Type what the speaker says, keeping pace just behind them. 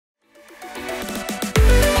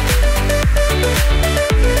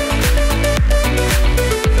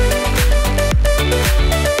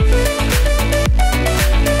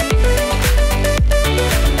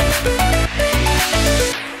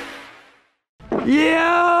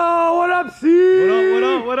Yo, what up, C?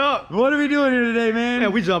 What up? What are we doing here today, man?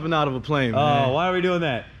 Man, we jumping out of a plane, man. Oh, why are we doing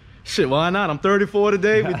that? Shit, why not? I'm 34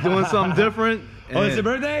 today. We're doing something different. Oh, it's your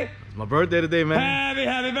birthday? It's my birthday today, man.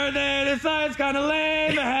 Happy birthday. This side's kind of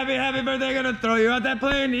lame. Happy birthday. Gonna throw you out that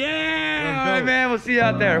plane. Yeah. All right, man. We'll see you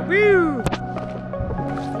out there. Woo.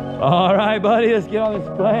 All right, buddy. Let's get on this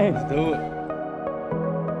plane. Let's do it.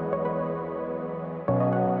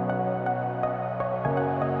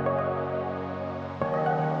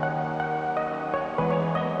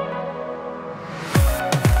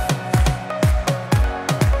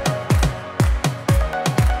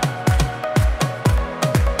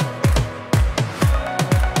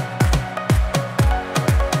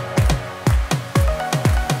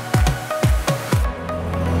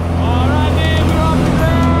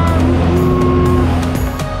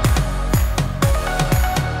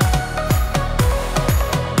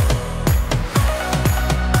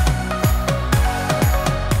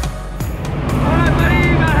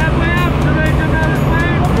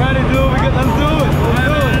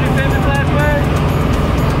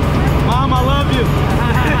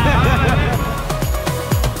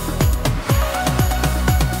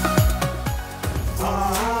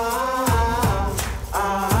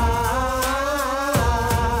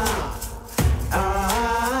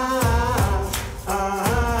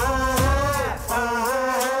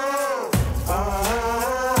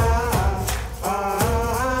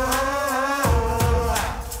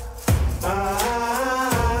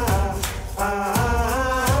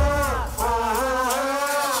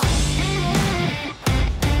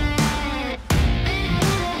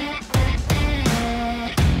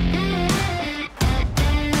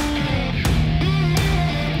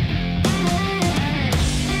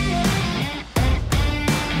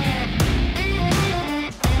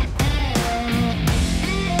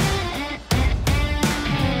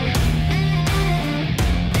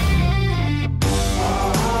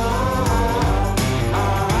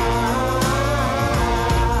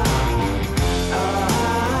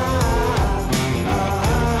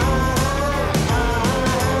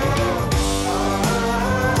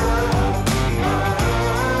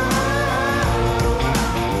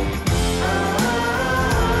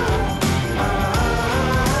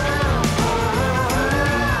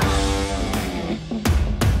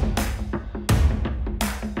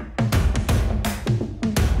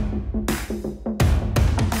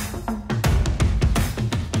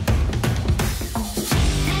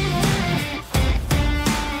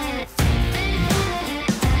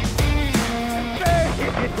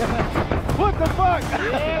 What the fuck?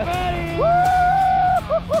 Yeah, buddy. Woo!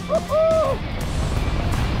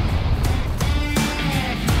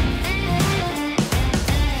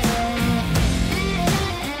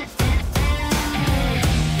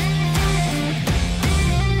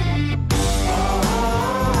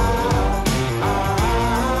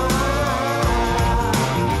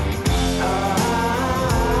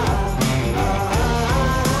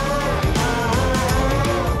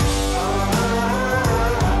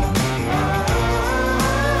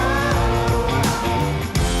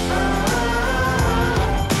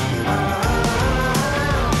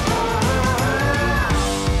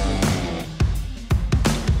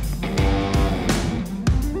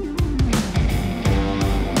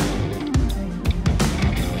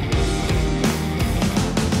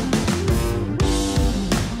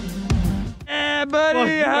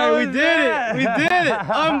 Buddy, how we did it! We did it!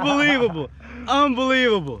 Unbelievable!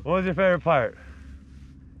 Unbelievable! What was your favorite part?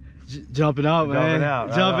 Jumping out, man.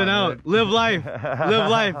 Jumping out. Live life. Live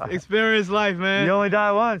life. Experience life, man. You only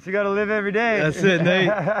die once. You gotta live every day. That's it,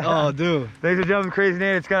 Nate. Oh, dude. Thanks for jumping, Crazy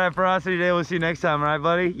Nate. It's Skydive Fyrosity today. We'll see you next time, all right,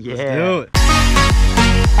 buddy? Yeah. Let's do it.